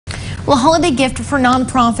Well, holiday gift for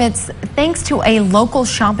nonprofits thanks to a local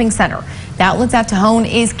shopping center. The Outlets at Tejon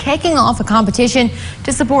is kicking off a competition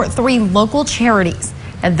to support 3 local charities.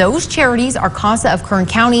 And those charities are CASA of Kern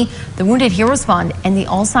County, the Wounded Heroes Fund, and the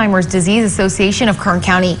Alzheimer's Disease Association of Kern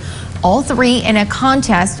County. All 3 in a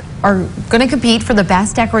contest are going to compete for the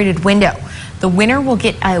best decorated window. The winner will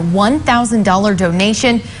get a $1,000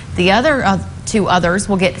 donation. The other 2 others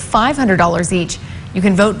will get $500 each. You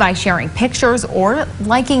can vote by sharing pictures or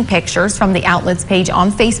liking pictures from the Outlets page on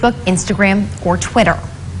Facebook, Instagram, or Twitter.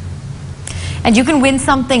 And you can win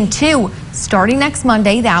something too. Starting next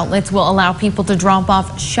Monday, the Outlets will allow people to drop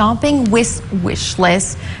off shopping wish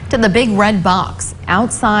lists to the big red box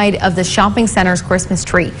outside of the shopping center's Christmas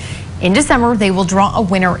tree. In December, they will draw a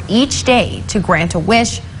winner each day to grant a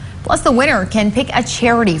wish. Plus, the winner can pick a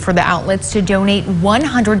charity for the Outlets to donate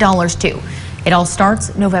 $100 to. It all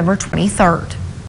starts November 23rd.